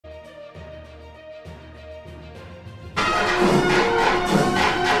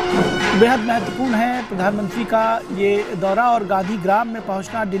बेहद महत्वपूर्ण है प्रधानमंत्री का ये दौरा और गांधीग्राम में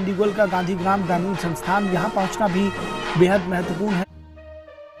पहुंचना, डिंडीगुल का गांधीग्राम ग्रामीण संस्थान यहां पहुंचना भी बेहद महत्वपूर्ण है।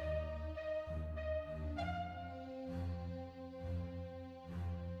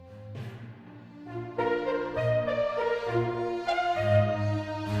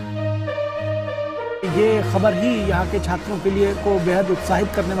 ये खबर ही यहाँ के छात्रों के लिए को बेहद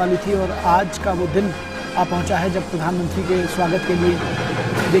उत्साहित करने वाली थी और आज का वो दिन आ पहुँचा है जब प्रधानमंत्री के स्वागत के लिए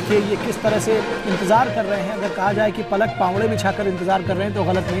देखिए ये किस तरह से इंतज़ार कर रहे हैं। अगर कहा जाए कि पलक पावड़े बिछाकर इंतज़ार कर रहे हैं तो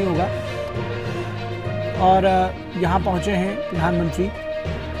गलत नहीं होगा। और यहाँ पहुँचे हैं प्रधानमंत्री,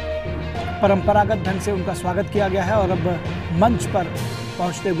 परंपरागत ढंग से उनका स्वागत किया गया है और अब मंच पर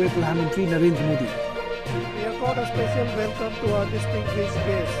पहुँचते हुए प्रधानमंत्री Narendra Modi.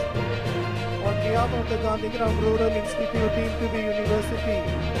 On behalf of the Gandhigram Rural Institute deemed to be university,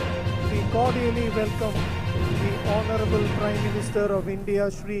 we cordially welcome the Honorable Prime Minister of India,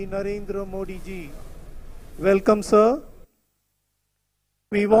 Shri Narendra Modi ji. Welcome, sir.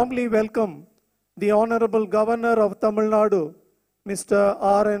 We warmly welcome the Honorable Governor of Tamil Nadu, Mr.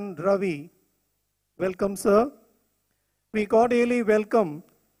 R.N. Ravi. Welcome, sir. We cordially welcome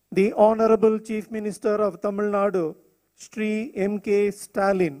the Honorable Chief Minister of Tamil Nadu, Shri M.K.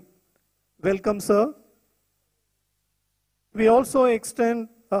 Stalin. Welcome, sir. We also extend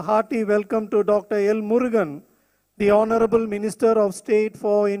a hearty welcome to Dr. L. Murugan, the Honorable Minister of State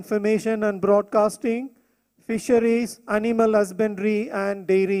for Information and Broadcasting, Fisheries, Animal Husbandry and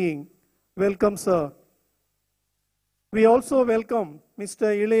Dairying. Welcome, sir. We also welcome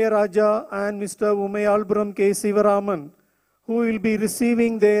Mr. Ilayaraja and Mr. Umayalpuram K. Sivaraman, who will be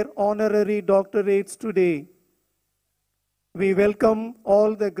receiving their honorary doctorates today. We welcome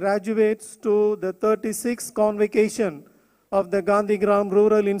all the graduates to the 36th Convocation of the Gandhigram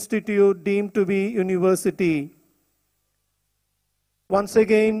Rural Institute deemed to be university. Once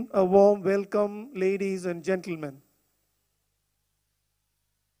again, a warm welcome, ladies and gentlemen.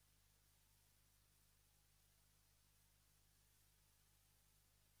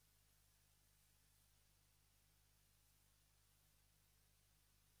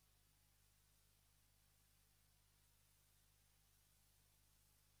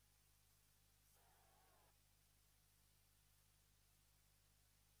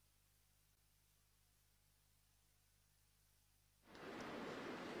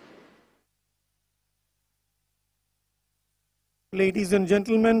 Ladies and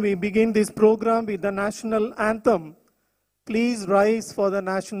gentlemen, we begin this program with the national anthem. Please rise for the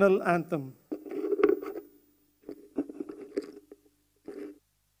national anthem.